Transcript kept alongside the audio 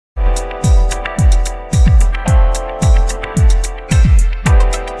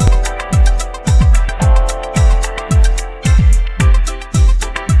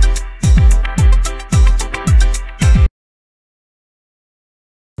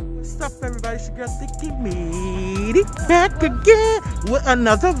What's up, everybody? It's your girl Thicky Meaty back again with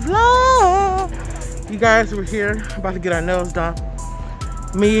another vlog. You guys were here about to get our nails done.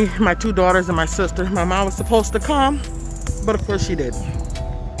 Me, my two daughters, and my sister. My mom was supposed to come, but of course she didn't.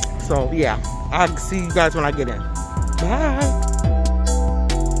 So yeah, I'll see you guys when I get in. Bye.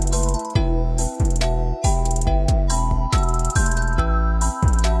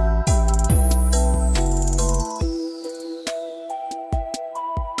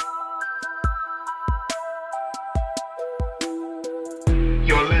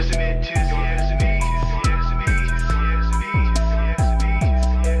 You're listening to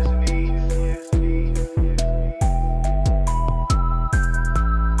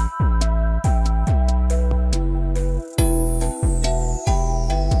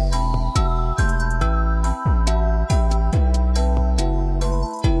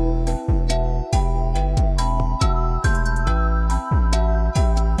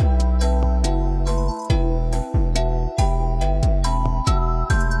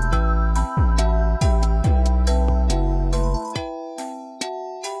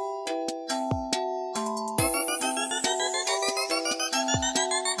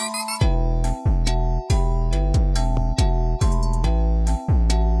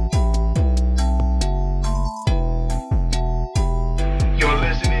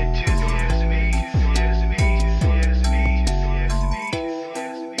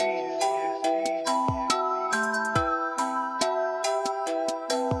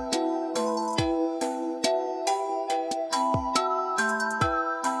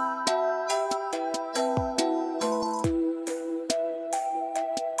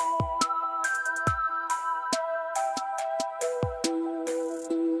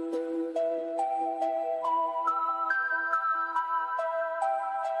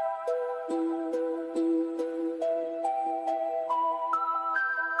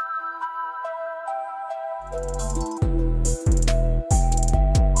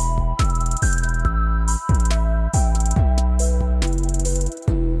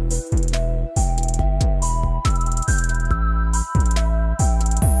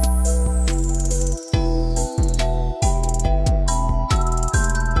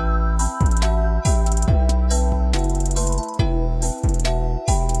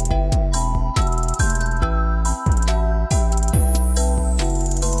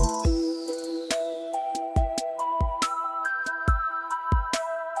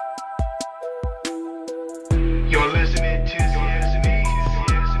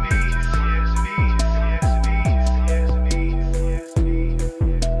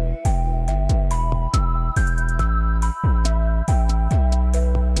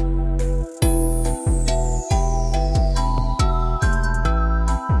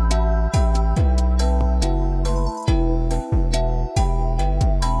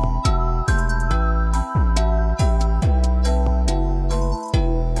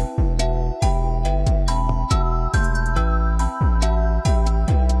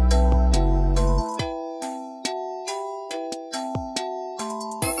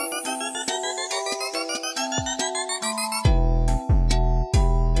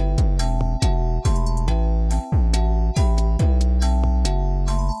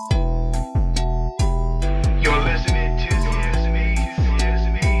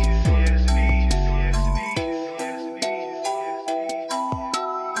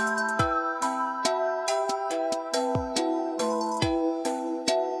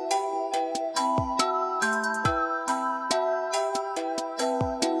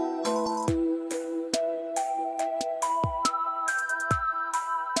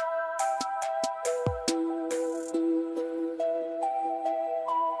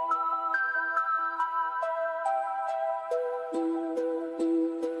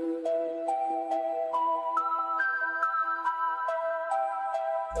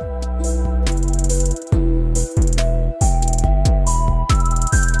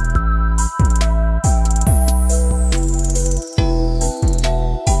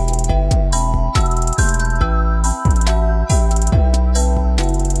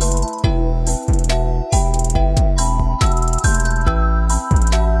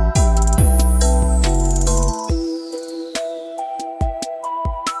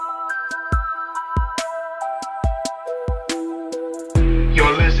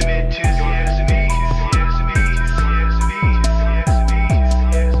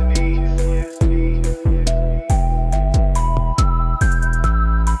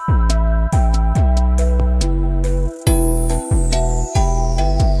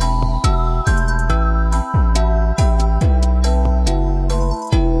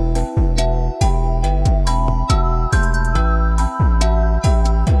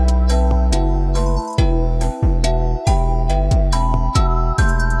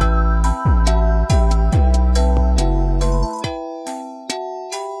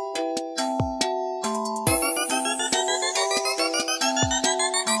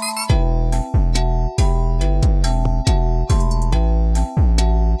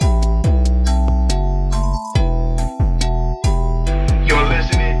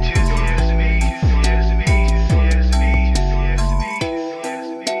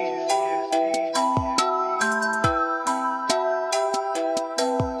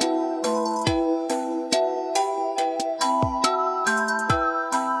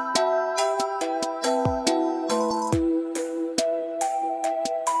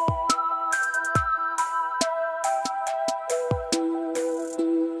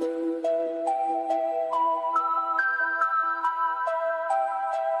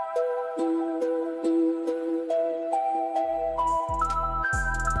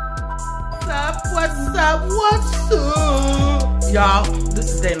What's up? What's up? Y'all,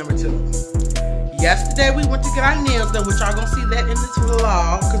 this is day number 2. Yesterday we went to get our nails done, which y'all gonna see that in this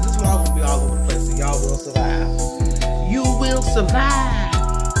vlog, because this vlog will be all over the place, so y'all will survive. You will survive,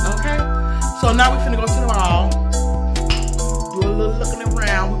 okay? So now we finna go to the mall, do a little looking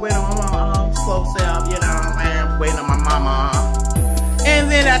around. We waiting on my slow self, you know, and waiting on my mama. And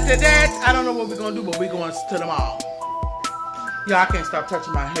then after that, I don't know what we're gonna do, but we're going to the mall. Y'all, I can't stop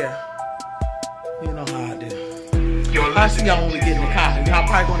touching my hair. You know how I do. I see y'all when we get in the car. Y'all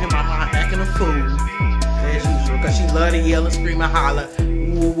probably gonna hear my mom acting a fool, as usual, because she love to yell and scream and holler.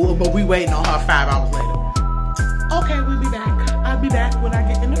 But we waiting on her 5 hours later. Okay, we'll be back. I'll be back when I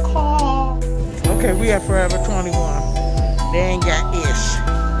get in the car. Okay, we at Forever 21. They ain't got ish.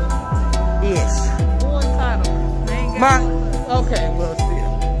 Boy, title. They ain't got Okay, well,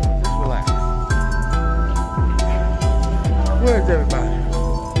 still. Just relax. Where's everybody?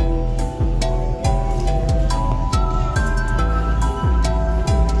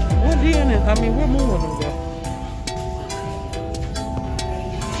 We're moving them, though.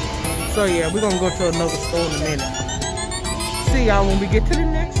 So yeah, we're gonna go to another store in a minute. See y'all when we get to the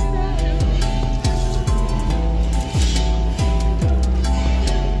next step.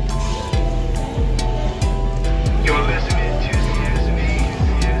 You're listening to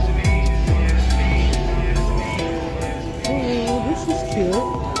Oh, this is cute.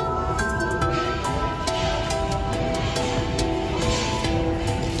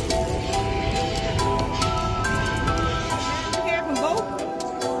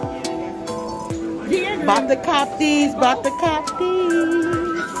 About to cop these, about to cop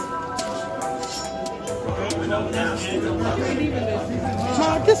these.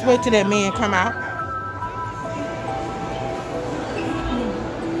 Mom, just wait till that man come out.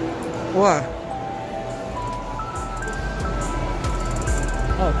 What?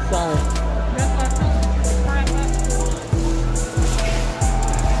 Oh, sorry.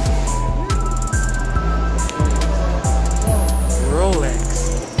 Rolex.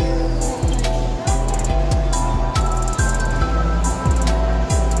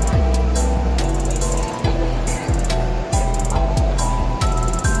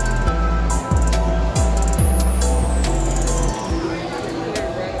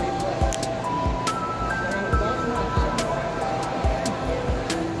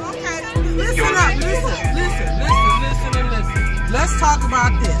 Let's talk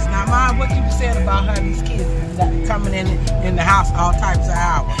about this. Now, Mom, what you said about how these kids coming in the house all types of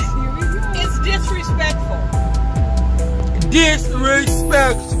hours. It's disrespectful.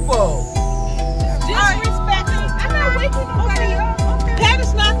 Disrespectful. Disrespectful. I'm not waking nobody up. That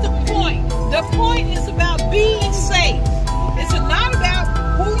is not the point. The point is about being safe. It's not about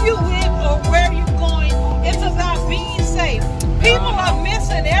who you with or where you're going. It's about being safe. People are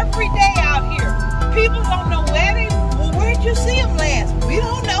missing every day out here. People don't know where they. Well, where'd you see them last? We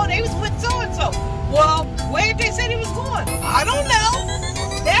don't know. They was with so and so. Well, where'd they say he was going? I don't know.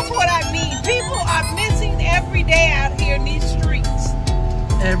 That's what I mean. People are missing every day out here in these streets.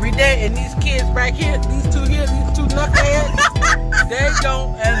 Every day, and these kids back here, these two knuckleheads, they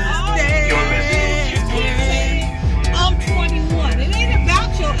don't understand. I'm 21. It ain't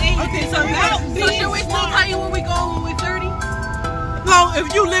about your age. Okay, it's about being so should we still smart. tell you when we go when we're 30? No,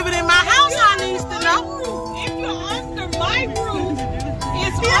 if you living in my house, I need to know. If you're under my roof,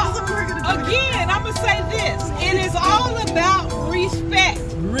 it's all, again, I'm going to say this. It is all about respect.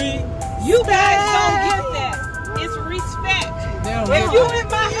 You guys don't get that. It's respect. If you in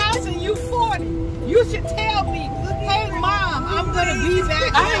my house and you 40, you should tell me, hey, Mom, I'm going to be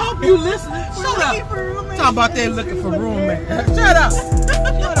back. I hope you listening. Shut up. Talking about they looking for roommate. Shut up.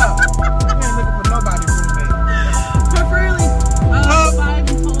 Shut up. You ain't looking for nobody roommate. Preferably, 5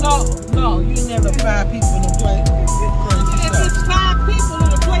 people. No, you ain't never 5 people in a place. If it's 5 people in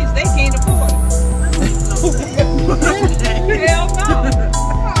a place, they can't afford it. Hell no.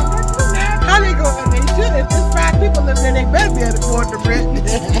 How they go? They should. If there's 5 people living there, they better be able to afford the rent.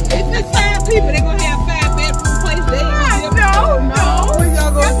 If it's 5 people, they're going to have 5 bedroom place. They ain't no. Where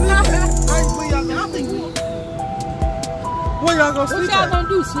y'all gonna sleep at? Where y'all gonna sleep What y'all at? gonna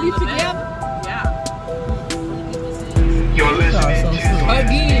do? Sleep together? You're listening to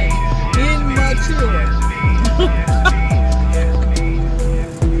Again. Immature.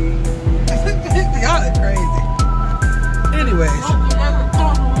 Y'all are crazy. Anyways.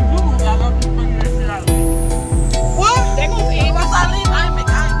 What? They're gonna say, Once I leave, I ain't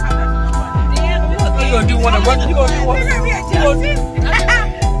coming. damn, look. You gonna do one of what? You gonna do one?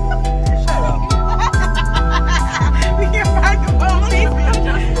 Shut up. We can't find them on Facebook.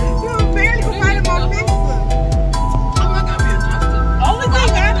 You barely can find them on Facebook. Only thing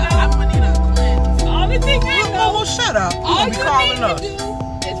I know. I'm gonna need a cleanse.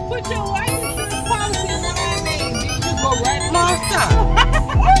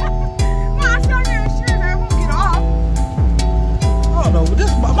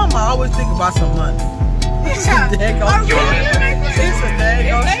 always think about some money. She's a dang old You're listening to She's a dang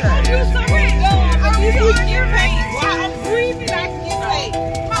If old they gonna do something, you can get paid. While I'm breathing, I can get paid.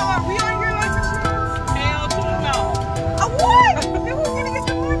 Mama, are we on your life insurance? Hell to the no. What? Then who's gonna get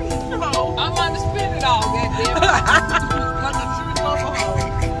the money? I'm on to spend it all, goddamn. Like a true local hoe.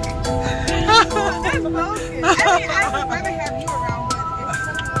 That's bogus. I mean, I would rather have you around, but if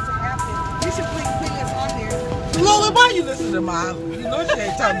something was to happen, you should put us on there. Lola, why you listen to Mom? You know she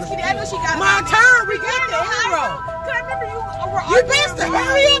ain't talking to I know she got my turn. We got the hero. Cause I remember you were You arguing best to with Mom.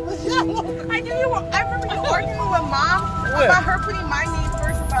 hurry up. I knew you were. I remember you arguing with Mom about her putting my name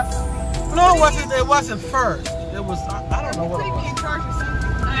first about something. No, it wasn't. It wasn't first. It was. I don't know what it Putting me was. in charge or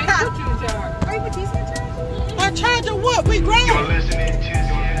something. I ain't put you in charge. Are you Batista in charge? I charge of what? We You're grown. listening to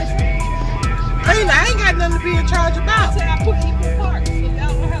I ain't got nothing to be in charge I about. said I put equal parts, so y'all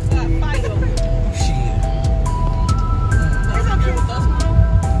don't have to fight over it. Shit. It's okay with us, Mom.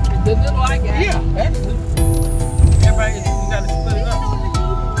 The little I got. Yeah, actually. Everybody, you gotta split it up.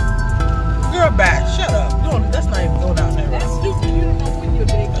 Girl, bad. Shut up. You don't, let's not even go down there. That's stupid. You don't know when your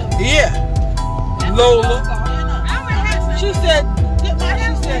day comes. Yeah. That's Lola. your fault. She said,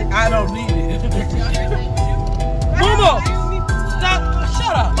 I don't need it. Momo, stop.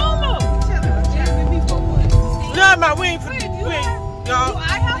 Shut up. No, my we ain't. Y'all.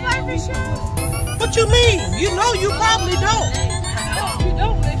 I have life insurance. What you mean? You know you probably don't. No, you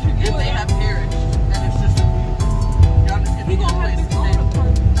don't unless you get They it. have perished, and it's just y'all just gonna We get gonna have place to go to to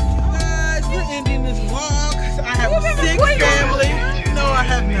person. Guys, we're ending this vlog. I have a sick family. No, I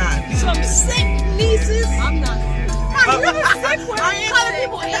have not. Some sick nieces. I'm not sick. You're the sick one. I am Calling sick.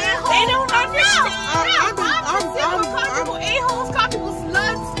 people a-holes. They don't understand. I'm calling people a-holes, calling people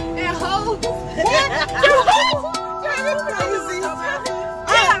sluts and hoes.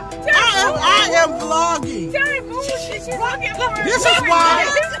 I am vlogging. This is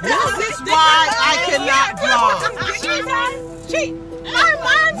why I cannot vlog.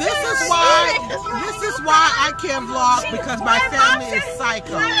 This is why I can't vlog, because my family is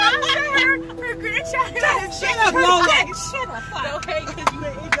psycho. Shut up, Lola. Shut up. Okay, because you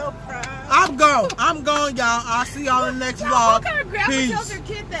ain't no pride. I'm gone, y'all. I'll see y'all in the next vlog. What kind of grandma Peace. tells her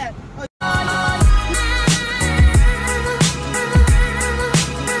kid that?